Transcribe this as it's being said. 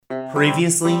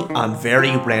Previously on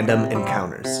Very Random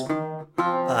Encounters.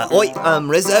 Oi,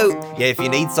 Rizzo. Yeah, if you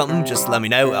need something, just let me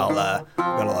know. I've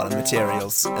got a lot of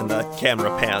materials. And the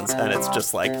camera pans, and it's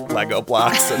just like Lego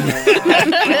blocks. And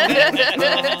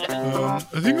I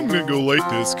think I'm gonna go like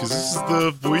this, because this is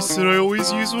the voice that I always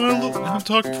use when I'm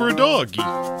talking for a doggy.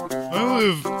 I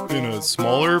live in a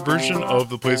smaller version of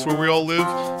the place where we all live,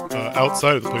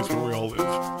 outside of the place where we all live.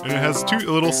 And it has a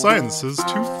little sign that says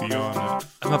Toothy on it.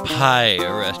 I'm a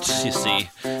pirate, you see.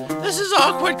 This is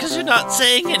awkward because you're not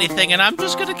saying anything, and I'm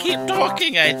just gonna keep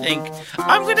talking, I think.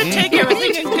 I'm gonna take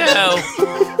everything and go.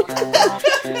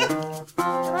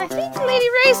 I think Lady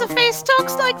Razorface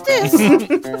talks like this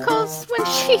because when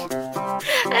she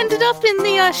ended up in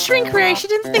the shrink ray, she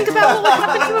didn't think about what would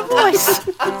happen to her voice.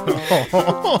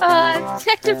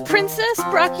 Detective Princess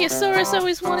Brachiosaurus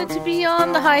always wanted to be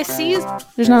on the high seas.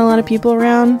 There's not a lot of people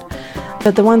around,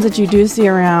 but the ones that you do see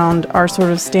around are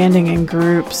sort of standing in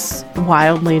groups,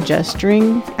 wildly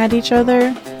gesturing at each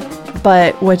other.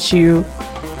 But what you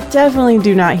definitely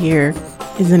do not hear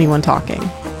is anyone talking.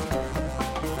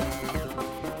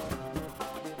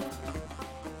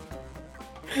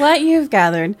 What you've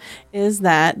gathered is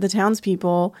that the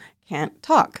townspeople can't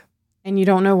talk, and you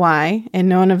don't know why, and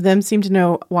none of them seem to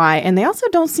know why, and they also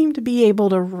don't seem to be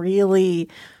able to really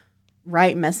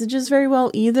write messages very well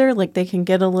either. Like, they can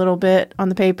get a little bit on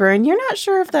the paper, and you're not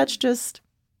sure if that's just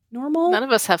normal. None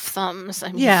of us have thumbs.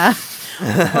 I mean. Yeah.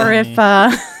 Or if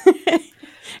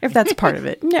if that's part of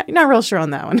it. Yeah, not real sure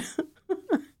on that one.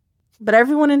 But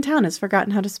everyone in town has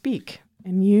forgotten how to speak,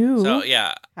 and you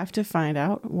have to find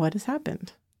out what has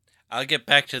happened. I'll get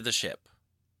back to the ship.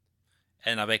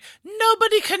 And I'll be,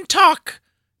 nobody can talk!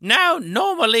 Now,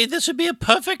 normally this would be a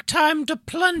perfect time to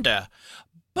plunder.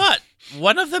 But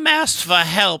one of them asked for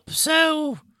help,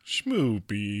 so...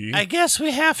 Schmoopy. I guess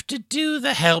we have to do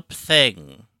the help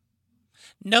thing.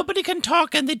 Nobody can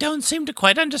talk and they don't seem to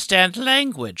quite understand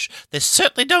language. They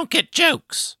certainly don't get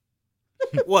jokes.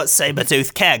 what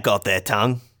saber-toothed cat got their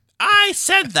tongue? I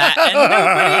said that and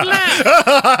nobody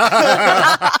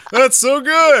laughed. That's so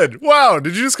good. Wow,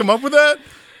 did you just come up with that?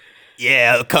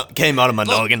 Yeah, it came out of my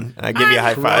noggin. I give you a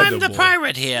high five. I'm the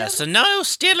pirate here, so no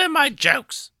stealing my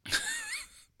jokes.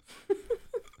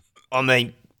 I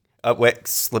mean, we're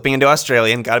slipping into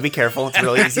Australian. Gotta be careful. It's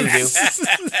really easy to do.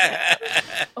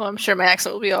 Oh, I'm sure my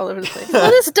accent will be all over the place. Well,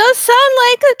 this does sound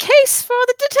like a case for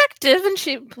the detective, and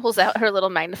she pulls out her little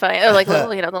magnifying,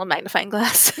 little magnifying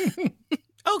glass.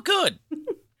 Oh, good.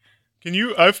 Can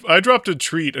you? I dropped a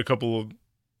treat a couple of,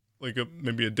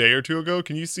 maybe a day or two ago.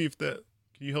 Can you see if that?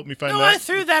 Can you help me find that? No, I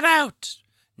threw that out.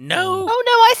 No. Oh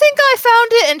no, I think I found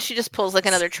it, and she just pulls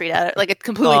another treat out of it, like a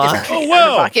completely different treat out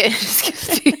of her pocket. And just gives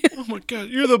it to you. Oh my god,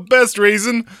 you're the best,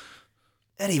 Raisin.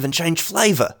 That even changed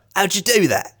flavor. How'd you do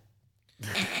that?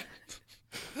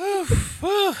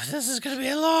 This is gonna be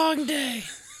a long day.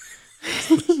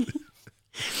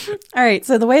 All right,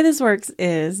 so the way this works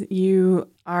is you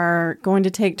are going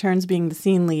to take turns being the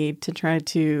scene lead to try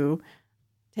to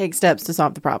take steps to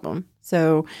solve the problem.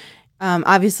 So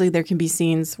obviously there can be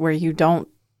scenes where you don't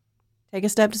take a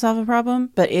step to solve a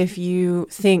problem, but if you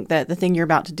think that the thing you're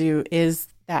about to do is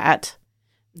that,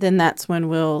 then that's when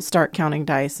we'll start counting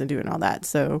dice and doing all that.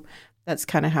 So that's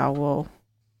kind of how we'll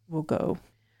go.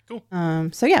 Cool.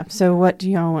 So what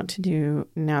do y'all want to do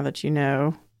now that you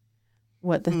know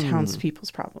what the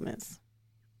townspeople's problem is?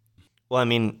 Well, I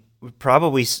mean, I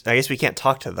guess we can't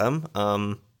talk to them.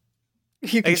 You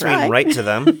can I guess try. we can write to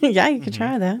them. Yeah, you could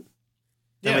try that.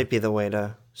 That might be the way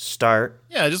to start.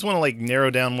 Yeah, I just want to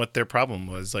narrow down what their problem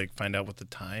was, find out what the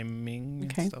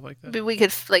timing and stuff like that. Maybe we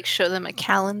could show them a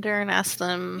calendar and ask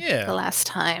them the last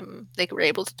time they were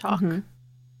able to talk. Mm-hmm.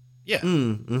 Yeah.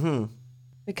 Mm-hmm.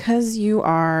 Because you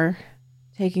are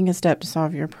taking a step to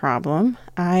solve your problem,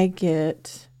 I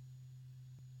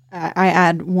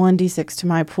add 1d6 to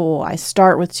my pool. I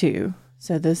start with 2,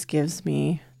 so this gives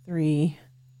me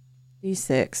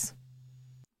 3d6.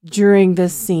 During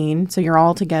this scene, so you're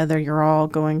all together, you're all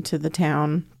going to the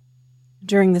town.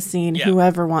 During the scene,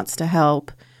 whoever wants to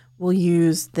help will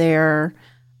use their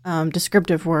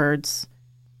descriptive words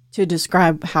to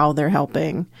describe how they're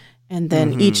helping. And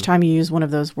then each time you use one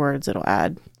of those words, it'll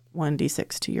add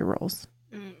 1d6 to your rolls.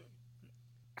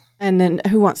 And then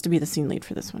who wants to be the scene lead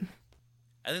for this one?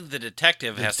 I think the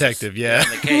detective has to be on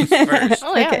the case first.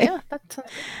 Oh, yeah, Okay. yeah. That's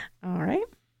All right.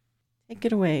 Take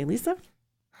it away, Lisa.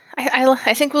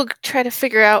 I think we'll try to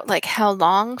figure out how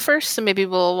long first. So maybe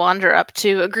we'll wander up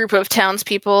to a group of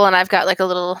townspeople, and I've got a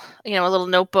little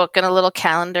notebook and a little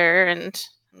calendar, and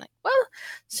I'm like, well,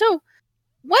 so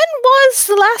when was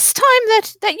the last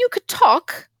time that you could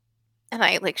talk? And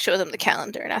I show them the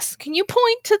calendar and ask, can you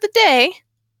point to the day?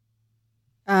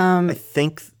 I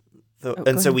think, go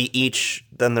and so ahead. we each,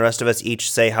 then the rest of us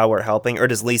each say how we're helping, or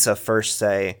does Lisa first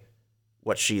say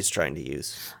what she's trying to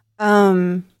use?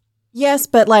 Yes,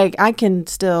 but like I can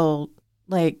still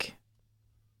like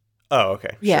Oh,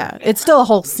 okay. yeah, it's still a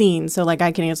whole scene, so like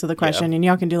I can answer the question and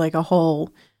y'all can do like a whole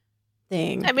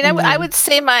thing. I mean, and I then- would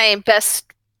say my best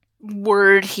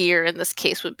word here in this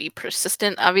case would be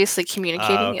persistent. Obviously,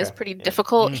 communicating is okay. pretty Yeah.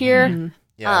 difficult Mhm. here. Mhm.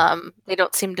 Yeah. They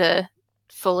don't seem to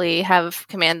fully have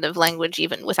command of language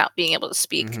even without being able to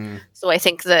speak. Mhm. So I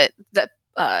think that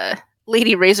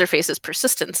Lady Razorface's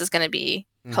persistence is going to be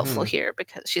helpful Mhm. here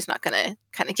because she's not going to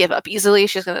kind of give up easily.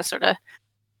 She's going to sort of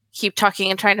keep talking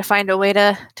and trying to find a way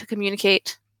to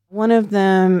communicate. One of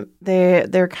them,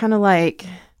 they're kind of like,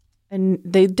 and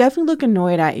they definitely look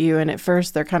annoyed at you. And at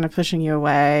first, they're kind of pushing you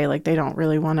away, like they don't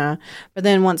really want to. But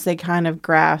then once they kind of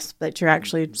grasp that you're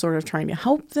actually sort of trying to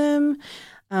help them,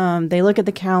 they look at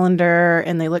the calendar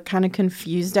and they look kind of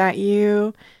confused at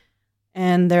you,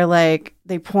 and they're like,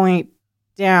 they point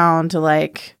down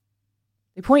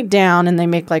and they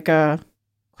make like a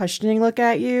questioning look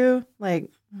at you, like,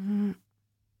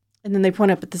 and then they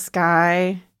point up at the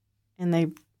sky and they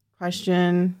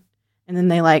question, and then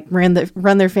they like run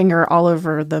their finger all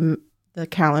over the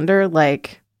calendar,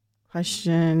 like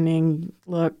questioning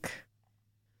look.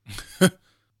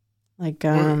 Like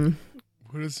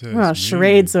What is that? well,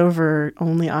 charades over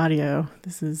only audio.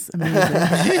 This is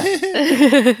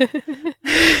amazing.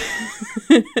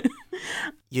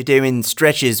 You're doing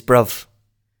stretches, bruv.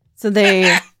 So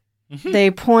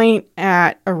they point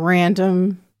at a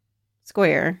random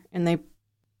square and they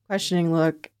questioning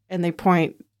look, and they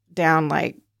point down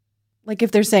like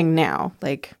if they're saying now,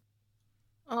 like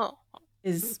Oh,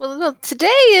 is well, no, today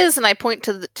is, and I point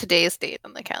to today's date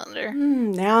on the calendar.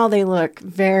 now they look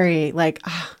very like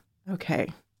okay.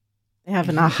 They have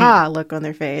an aha look on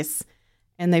their face,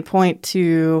 and they point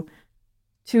to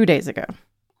 2 days ago.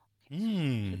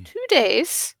 Hmm. 2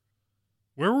 days.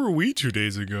 Where were we 2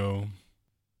 days ago?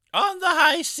 On the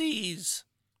high seas.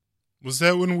 Was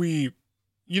that when we...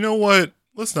 You know what?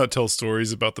 Let's not tell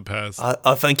stories about the past.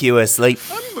 I think you were asleep.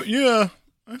 I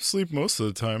sleep most of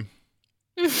the time.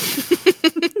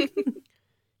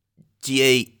 Do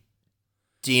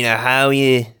you know how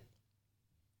you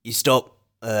stop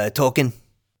talking?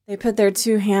 They put their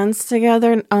two hands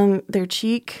together on their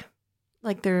cheek,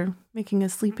 like they're making a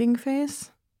sleeping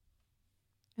face.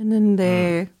 And then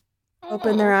they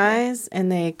open their eyes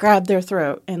and they grab their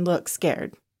throat and look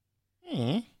scared.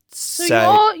 Hmm.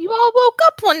 So you all woke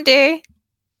up one day.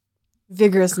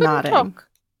 Vigorous Couldn't nodding. talk.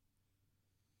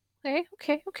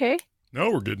 Okay.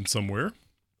 Now we're getting somewhere.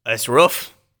 That's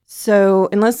rough. So,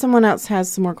 unless someone else has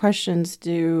some more questions,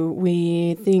 do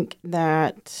we think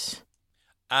that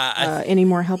any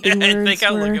more helping I words? think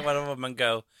I'll were- look at one of them and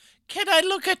go, "Can I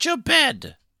look at your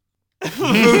bed?"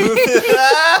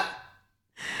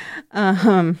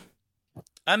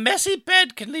 A messy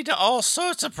bed can lead to all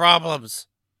sorts of problems.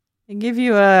 They give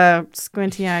you a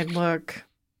squinty-eyed look,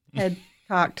 head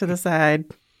cocked to the side.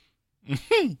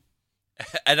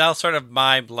 And I'll sort of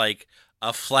mime like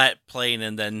a flat plane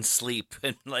and then sleep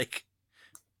and like,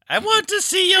 I want to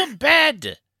see your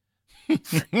bed.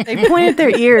 They point at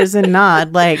their ears and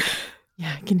nod, like,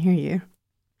 "Yeah, I can hear you."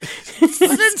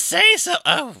 Well, then say so.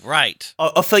 Oh, right.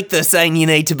 I think they're saying you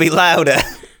need to be louder.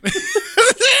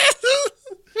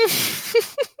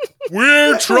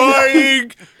 We're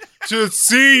trying to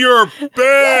see your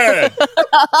bed.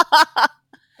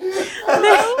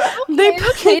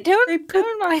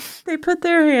 Don't mind. They put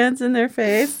their hands in their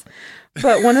face,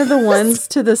 but one of the ones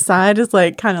to the side is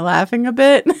like kind of laughing a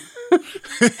bit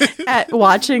at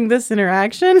watching this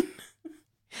interaction.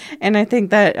 And I think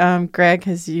that Greg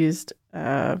has used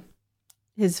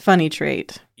his funny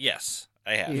trait Yes,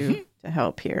 I have. to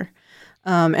help here.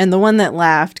 And the one that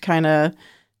laughed kind of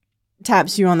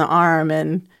taps you on the arm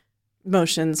and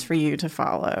motions for you to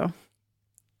follow.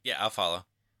 Yeah, I'll follow.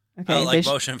 Okay, I'll like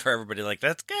motion for everybody like,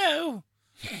 let's go.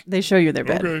 they show you their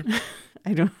bed. Okay.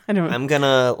 I don't. I'm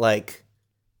gonna like.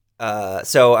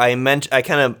 So I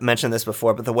kind of mentioned this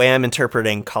before, but the way I'm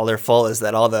interpreting colorful is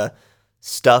that all the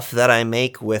stuff that I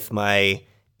make with my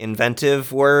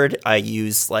inventive word, I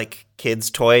use like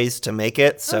kids' toys to make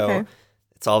it. So Okay.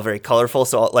 it's all very colorful.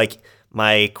 So like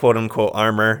my quote unquote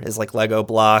armor is like Lego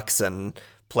blocks and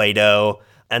Play-Doh.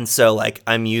 And so like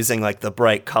I'm using like the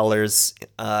bright colors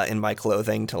in my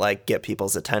clothing to like get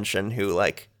people's attention who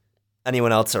like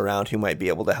anyone else around who might be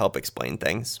able to help explain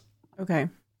things. Okay.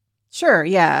 Sure,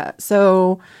 yeah.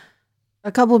 So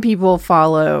a couple of people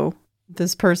follow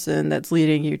this person that's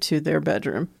leading you to their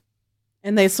bedroom.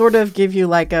 And they sort of give you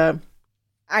like a,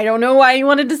 I don't know why you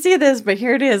wanted to see this, but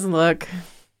here it is, look.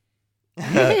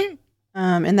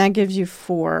 And that gives you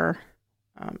 4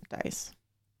 dice.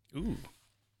 Ooh.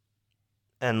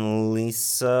 And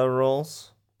Lisa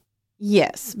rolls.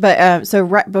 Yes, but so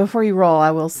right before you roll,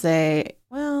 I will say,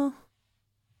 well,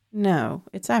 no,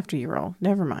 it's after you roll.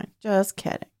 Never mind. Just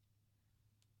kidding.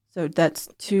 So that's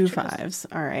 2 5s.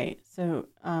 All right. So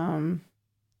and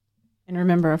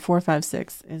remember, a 4, 5,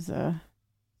 6 is a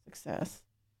success.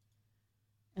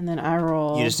 And then I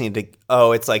roll. You just need to.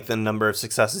 Oh, it's like the number of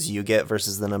successes you get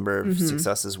versus the number of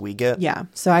successes we get. Yeah.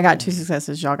 So I got 2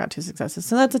 successes. Y'all got 2 successes.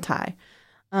 So that's a tie.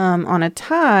 On a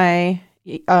tie,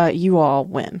 you all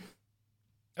win.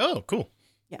 Oh, cool.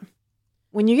 Yeah.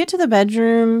 When you get to the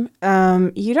bedroom,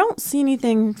 you don't see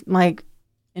anything like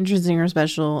interesting or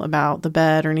special about the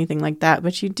bed or anything like that,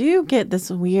 but you do get this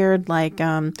weird, like,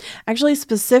 actually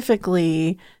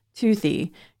specifically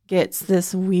Toothy gets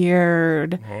this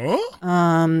weird,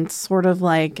 sort of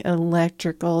like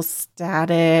electrical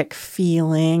static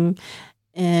feeling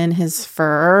in his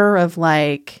fur of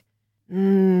like,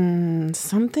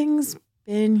 something's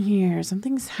been here.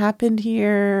 Something's happened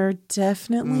here.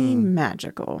 Definitely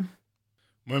magical.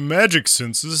 My magic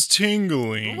sense is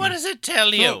tingling. What does it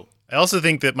tell you? I also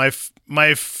think that my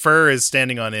fur is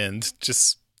standing on end,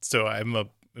 just so I'm an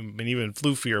even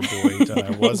floofier boy than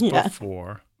I was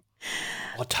before.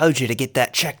 I told you to get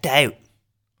that checked out.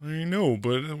 I know,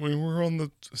 but when we're on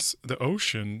the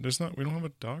ocean, we don't have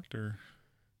a doctor.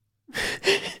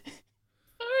 It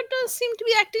does seem to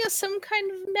be acting as some kind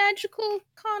of magical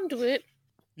conduit.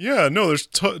 Yeah, no, there's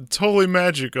totally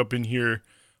magic up in here.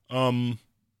 Can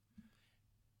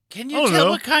you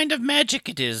tell what kind of magic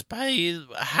it is by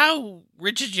how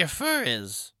rigid your fur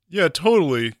is? Yeah,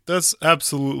 totally. That's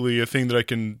absolutely a thing that I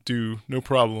can do, no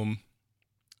problem.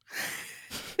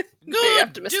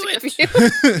 Good, do it.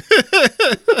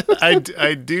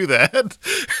 I do that.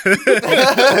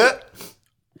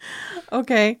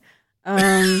 Okay.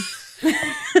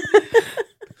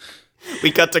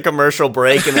 We cut to commercial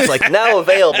break, and it's like, now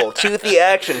available, Toothy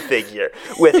action figure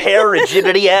with hair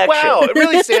rigidity action. Wow, it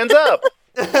really stands up.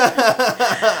 They're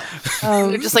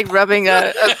just like rubbing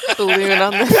a balloon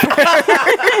on the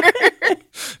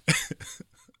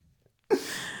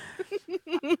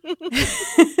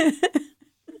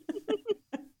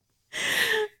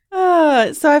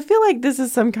So I feel like this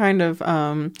is some kind of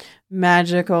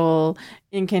magical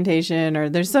incantation, or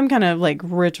there's some kind of like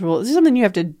ritual. There's something you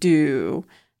have to do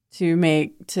to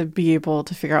be able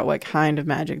to figure out what kind of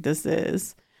magic this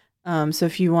is. So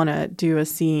if you want to do a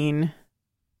scene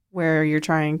where you're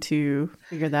trying to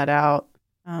figure that out,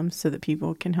 so that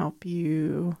people can help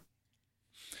you,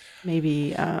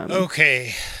 maybe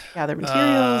okay, gather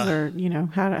materials, or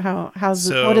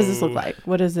what does this look like?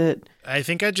 What is it? I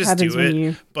think I just do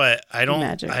it, but I don't.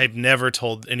 Magic. I've never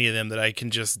told any of them that I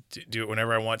can just do it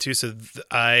whenever I want to. So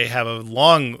I have a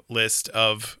long list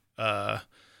of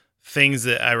things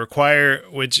that I require,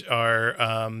 which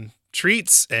are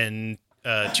treats and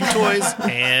chew toys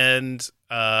and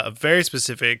a very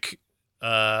specific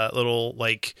little,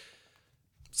 like,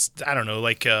 I don't know,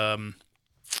 like the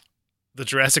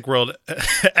Jurassic World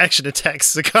Action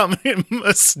Attacks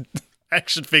Sakamanimus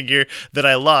action figure that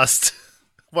I lost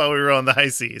while we were on the high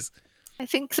seas. I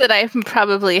think that I can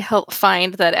probably help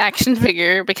find that action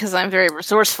figure because I'm very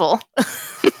resourceful.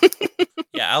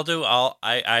 Yeah, I'll do all.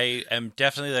 I am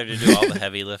definitely there to do all the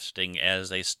heavy lifting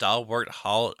as a stalwart,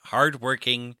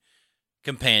 hardworking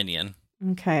companion.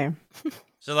 Okay.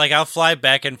 So, like, I'll fly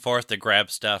back and forth to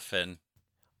grab stuff, and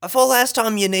I thought last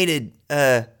time you needed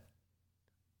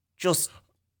just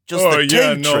the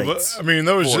tank traits. I mean,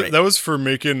 that was for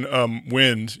making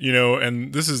wind,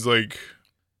 and this is like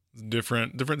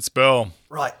different spell.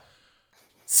 Right.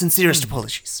 Sincerest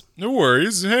apologies. No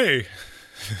worries. Hey.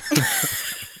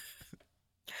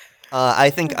 I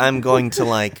think I'm going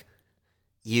to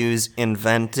use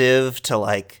inventive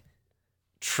to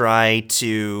try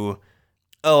to.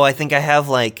 Oh, I think I have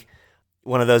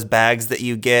one of those bags that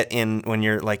you get in when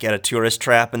you're at a tourist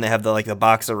trap, and they have the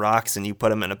box of rocks, and you put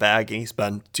them in a bag, and you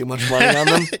spend too much money on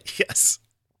them. Yes.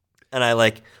 And I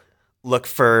look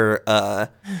for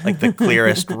the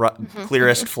clearest,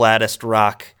 flattest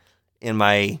rock in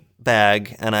my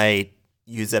bag, and I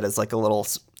use it as a little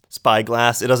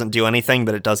spyglass. It doesn't do anything,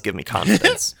 but it does give me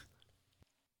confidence.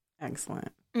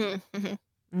 Excellent. Mm-hmm.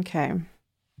 Okay.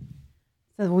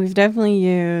 So we've definitely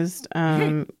used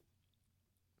Stargazer,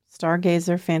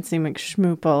 Fancy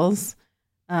McSchmooples,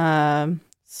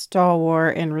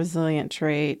 Stalwart, and Resilient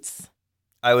traits.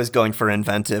 I was going for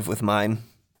inventive with mine.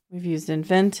 We've used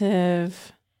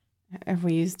inventive. Have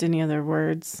we used any other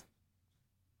words?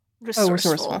 Resourceful.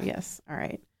 Resourceful. Yes. All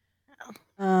right.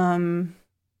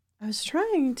 I was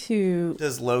trying to.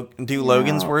 Do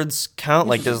Logan's words count?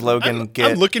 Like, does Logan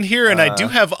get? I'm looking here, and I do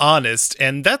have honest,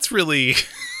 and that's really.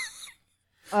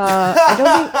 I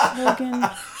don't think Logan.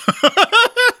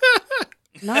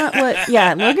 Not what?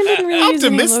 Yeah, Logan didn't really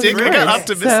Optimistic. use any I got Logan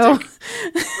optimistic.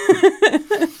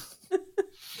 words,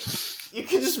 You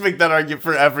can just make that argument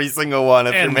for every single one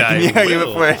if And you're making the I argument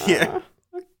will. for it here.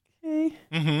 So. Okay.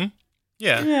 Mm-hmm.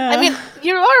 Yeah. Yeah. I mean,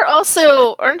 you are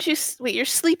also, aren't you? Wait, you're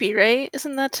sleepy, right?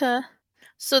 Isn't that?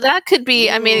 So that could be.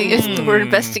 I mean, if we're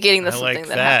investigating I this like something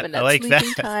that that. happened I at like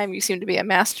sleeping that. time. You seem to be a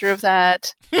master of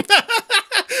that.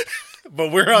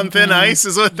 But we're on thin ice,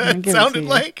 is what I'll that give it to sounded you.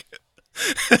 like.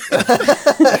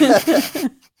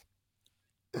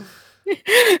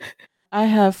 I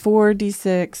have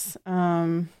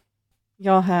 4d6.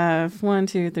 Y'all have 1,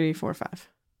 2, 3, 4, 5.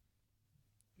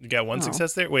 You got one Oh.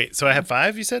 success there. Wait, so I have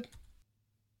 5. You said?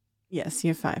 Yes, you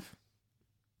have 5.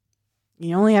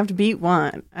 You only have to beat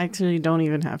 1. Actually, you don't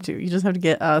even have to. You just have to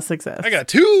get a success. I got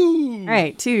 2. All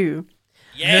right, 2.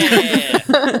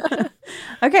 Yeah.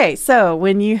 Okay, so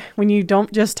when you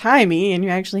don't just tie me and you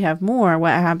actually have more,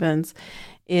 what happens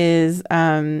is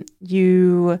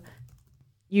you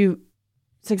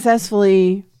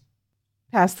successfully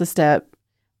pass the step,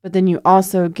 but then you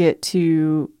also get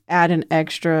to add an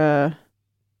extra.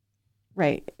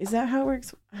 Right? Is that how it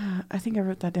works? I think I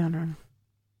wrote that down wrong.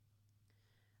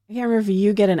 I can't remember if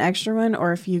you get an extra one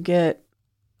or if you get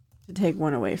to take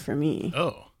one away from me.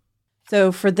 Oh.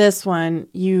 So for this one,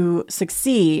 you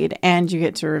succeed and you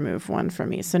get to remove one from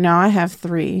me. So now I have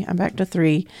 3. I'm back to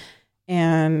 3.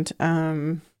 And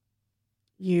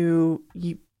you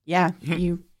did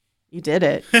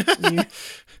it. You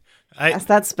passed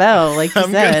that spell, like you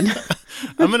said.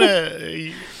 I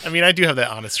mean, I do have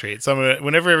that honest trait. So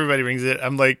whenever everybody rings it,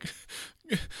 I'm like,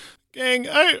 gang,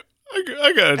 I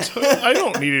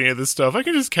don't need any of this stuff. I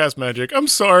can just cast magic. I'm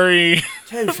sorry.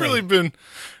 I've really been.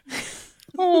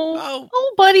 Oh,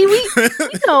 buddy, we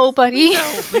know, buddy.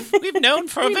 No, we've known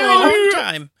for a very long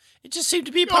time. It just seemed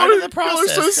to be part of the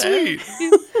process. Y'all are so eh? sweet.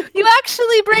 You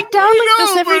actually break down like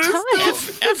this every but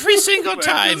it's time. Every single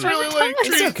time. It's really like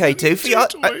It's okay, Toofy.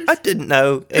 I didn't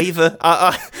know either.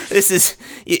 This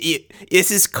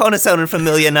is kind of sounding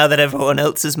familiar now that everyone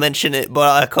else has mentioned it,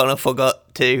 but I kind of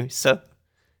forgot too. So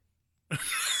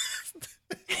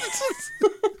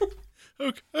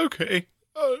Okay.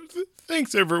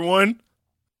 Thanks, everyone.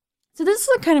 So this is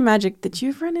the kind of magic that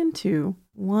you've run into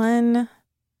one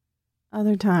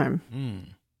other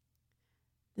time.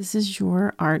 This is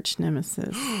your arch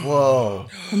nemesis, whoa.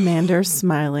 Commander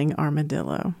Smiling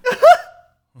Armadillo.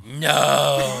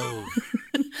 No.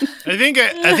 I think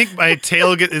my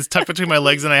tail is tucked between my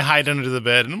legs and I hide under the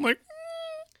bed and I'm like,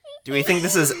 Do we think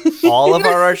this is all of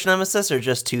our arch nemesis or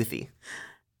just Toothy?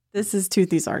 This is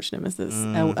Toothy's arch nemesis,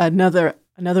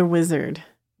 another wizard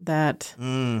that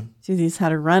Toothy's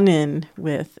had a run-in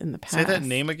with in the past. say that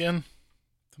name again.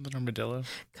 Something armadillo.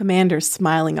 Commander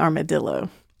Smiling Armadillo.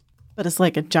 But it's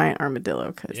like a giant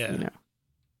armadillo because,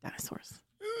 dinosaurs.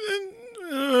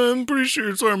 I'm pretty sure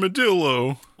it's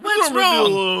armadillo. What's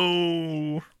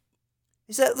armadillo.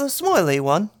 Is that the smiley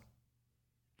one?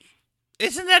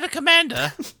 Isn't that a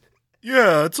commander?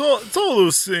 Yeah, it's all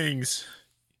those things.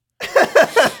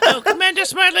 Oh, Commander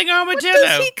Smiling What Armadillo.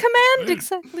 does he command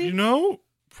exactly? You know,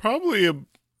 probably an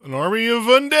army of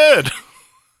undead.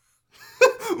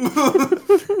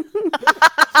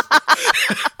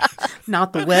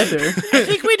 Not the weather. I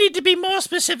think we need to be more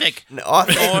specific. No, I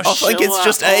think it's sure,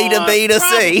 just A to B to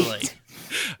C. probably.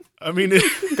 I mean,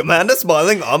 Commander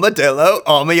Smiling Armadillo,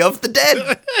 Army of the Dead.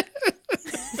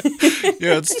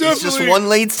 yeah, it's It's definitely. just one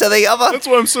leads to the other. That's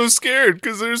why I'm so scared,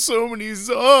 because there's so many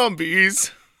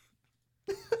zombies.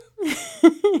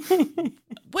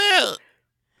 Well,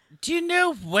 do you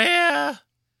know where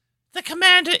the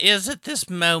commander is at this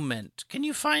moment? Can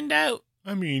you find out?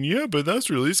 I mean, yeah, but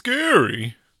that's really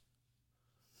scary.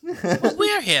 Well,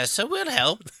 we're here, so we'll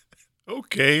help.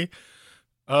 Okay.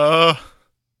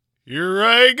 Here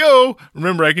I go.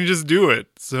 Remember, I can just do it,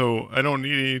 so I don't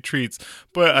need any treats.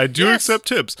 But I do Yes. accept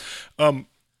tips.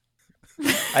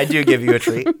 I do give you a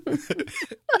treat. Yay!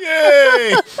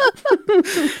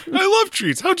 I love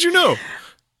treats. How'd you know?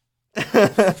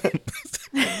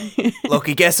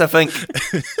 Lucky guess, I think.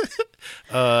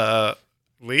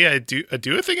 Lee, I do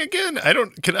a thing again.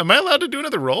 Am I allowed to do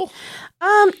another roll?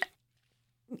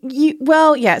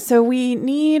 So we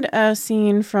need a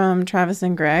scene from Travis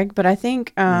and Greg, but I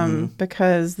think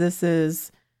because this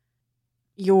is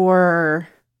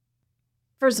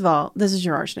first of all, this is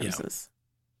your arch nemesis.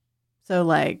 So,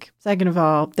 like, second of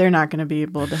all, they're not going to be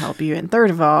able to help you. And third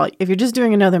of all, if you're just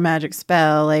doing another magic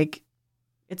spell, like,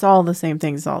 it's all the same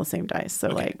things, it's all the same dice. So,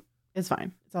 Okay. like, It's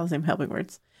fine. It's all the same helping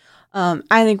words.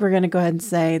 I think we're going to go ahead and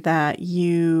say that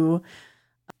the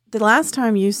last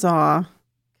time you saw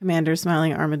Commander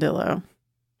Smiling Armadillo,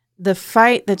 the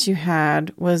fight that you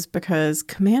had was because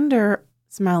Commander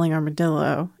Smiling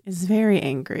Armadillo is very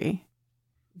angry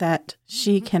that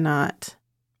she cannot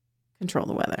control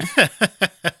the weather.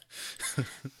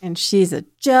 And she's a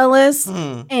jealous,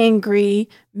 angry,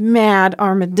 mad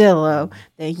armadillo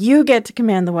that you get to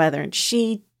command the weather and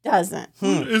she doesn't.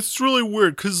 It's really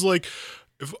weird because, like,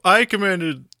 if I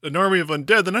commanded an army of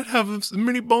undead, then I'd have as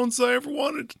many bones as I ever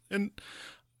wanted. And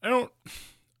I don't...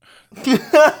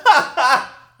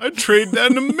 I'd trade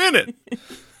that in a minute.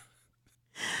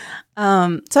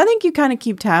 So I think you kind of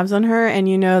keep tabs on her and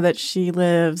you know that she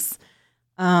lives,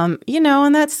 on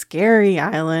that scary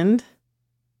island.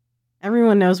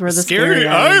 Everyone knows where the scary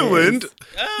island is.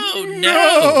 Oh,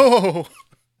 no!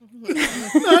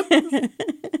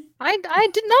 I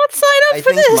did not sign up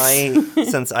for this.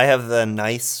 Since I have the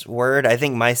nice word, I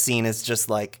think my scene is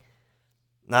just like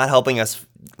not helping us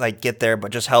like get there,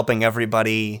 but just helping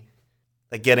everybody,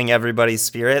 like getting everybody's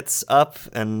spirits up,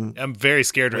 and I'm very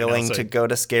scared right now. Willing to go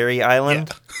to Scary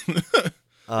Island. Yeah.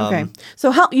 Okay,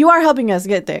 so you are helping us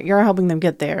get there. You are helping them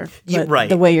get there. But right.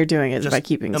 The way you're doing it is Just by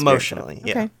keeping the emotionally.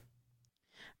 spirits up. Okay.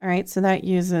 All right, so that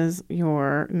uses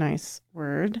your nice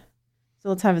word. So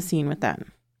let's have a scene with that.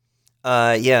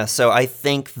 Yeah, so I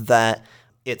think that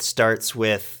it starts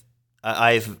with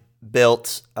I've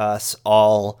built us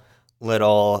all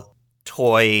little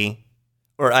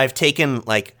I've taken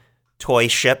like toy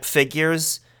ship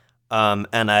figures,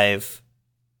 and I've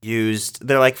used,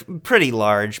 they're like pretty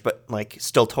large, but like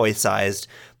still toy sized,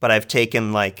 but I've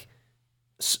taken like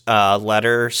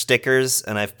letter stickers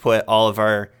and I've put all of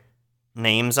our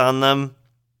names on them.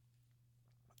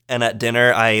 And at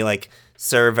dinner, I like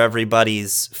serve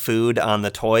everybody's food on the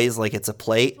toys like it's a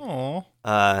plate. Aww.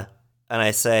 And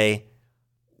I say,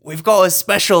 we've got a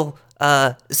special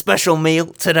meal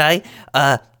today.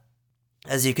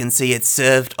 As you can see, it's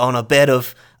served on a bed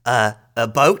of a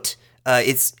boat.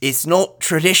 It's not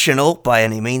traditional by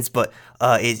any means, but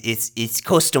it's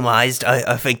customized.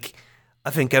 I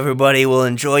think everybody will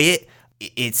enjoy it.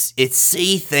 It's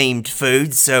sea themed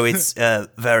food, so it's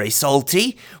very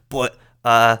salty, but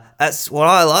that's what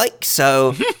I like.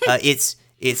 So it's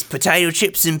potato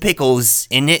chips and pickles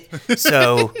in it.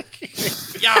 So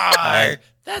Yar!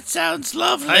 That sounds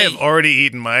lovely. I have already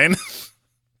eaten mine.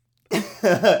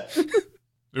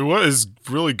 It was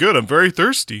really good. I'm very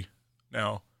thirsty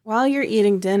now. While you're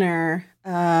eating dinner,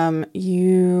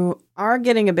 you are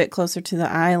getting a bit closer to the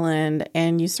island,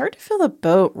 and you start to feel the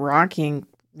boat rocking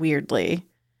weirdly.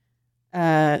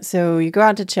 So you go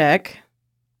out to check,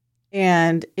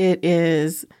 and it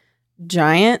is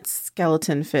giant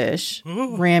skeleton fish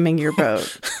ramming your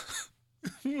boat.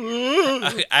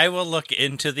 I will look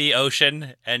into the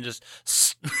ocean and just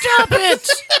stop it!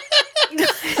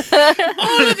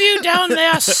 All of you down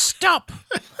there, stop!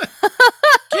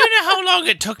 Do you know how long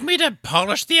it took me to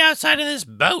polish the outside of this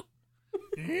boat?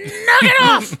 Knock it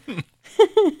off!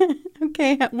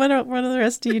 Okay, what are the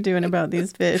rest of you doing about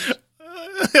these fish?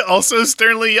 Also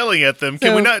sternly yelling at them.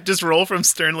 Can we not just roll from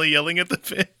sternly yelling at the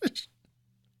fish?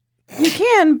 You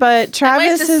can, but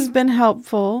Travis has been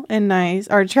helpful and nice.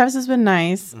 Or Travis has been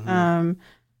nice. Mm-hmm.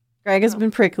 Greg has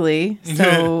been prickly.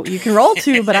 So you can roll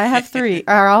 2, but I have 3.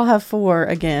 Or I'll have 4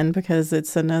 again because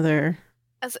it's another.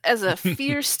 As a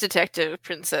fierce detective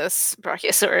princess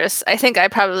Brachiosaurus, I think I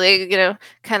probably,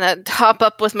 kind of hop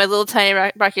up with my little tiny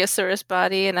Brachiosaurus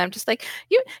body, and I'm just like,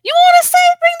 you want to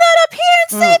bring that up here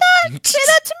and say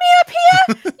that to me up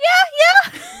here?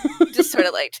 Yeah. Just sort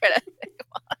of like try to come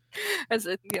on, as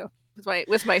a,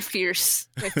 with my fierceness.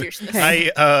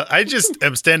 Okay. I just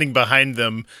am standing behind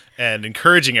them and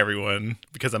encouraging everyone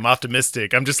because I'm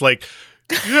optimistic. I'm just like,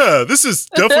 yeah, this is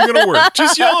definitely gonna work.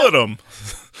 Just yell at them.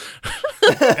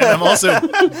 And I'm also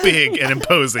big and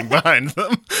imposing behind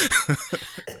them.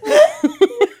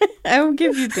 I will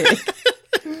give you big.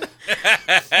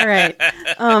 All right.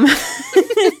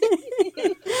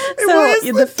 So why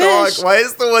is the fish. dog? Why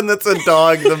is the one that's a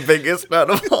dog the biggest out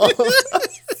of all of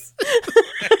us?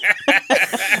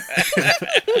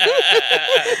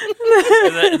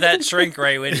 that shrink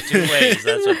ray went 2 ways.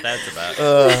 That's what that's about.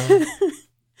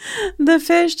 The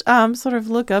fish sort of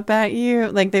look up at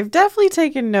you, like they've definitely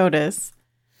taken notice.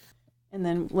 And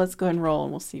then let's go and roll,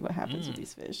 and we'll see what happens with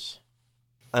these fish.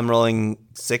 I'm rolling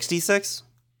 66?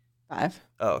 5.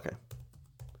 Oh, okay.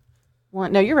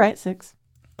 1. No, you're right. 6.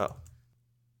 Oh.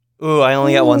 Ooh, I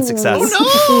only got 1 success.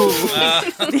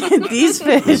 Oh, no! These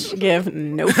fish give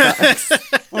no fucks.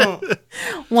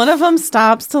 One of them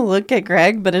stops to look at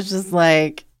Greg, but it's just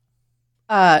like,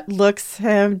 looks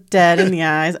him dead in the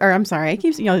eyes. Or I'm sorry, I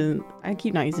keep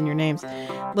not using your names.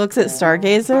 Looks at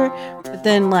Stargazer, but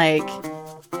then like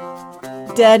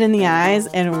dead in the eyes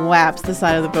and whaps the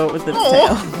side of the boat with its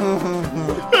tail.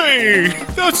 Hey,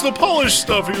 that's the polished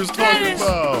stuff he was talking Yes.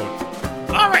 about.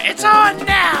 All right, it's on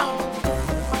now.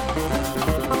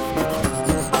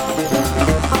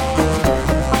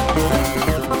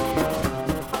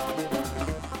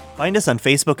 Find us on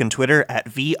Facebook and Twitter at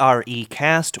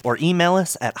VREcast or email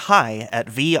us at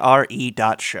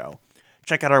hi@vre.show.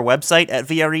 Check out our website at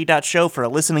vre.show for a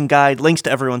listening guide, links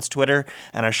to everyone's Twitter,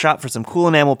 and a shop for some cool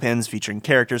enamel pins featuring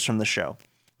characters from the show.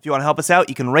 If you want to help us out,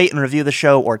 you can rate and review the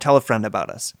show or tell a friend about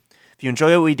us. If you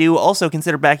enjoy what we do, also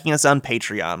consider backing us on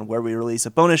Patreon, where we release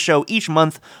a bonus show each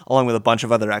month, along with a bunch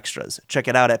of other extras. Check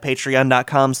it out at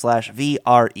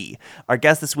patreon.com/VRE. Our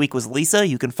guest this week was Lisa.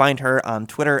 You can find her on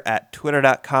Twitter at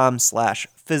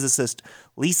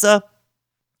twitter.com/physicistlisa.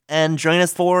 And join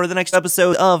us for the next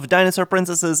episode of Dinosaur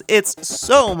Princesses. It's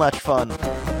so much fun.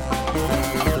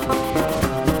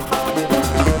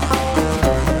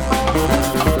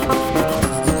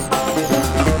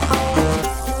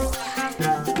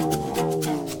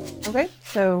 Okay,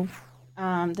 so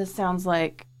this sounds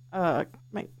like my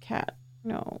cat.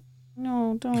 No,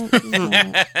 don't. No.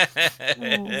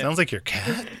 Sounds like your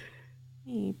cat.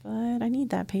 Hey, bud, I need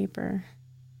that paper.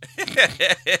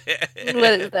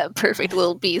 What is that perfect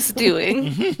little beast doing?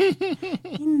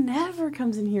 He never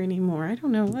comes in here anymore. I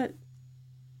don't know what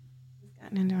has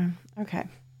gotten into him. Okay.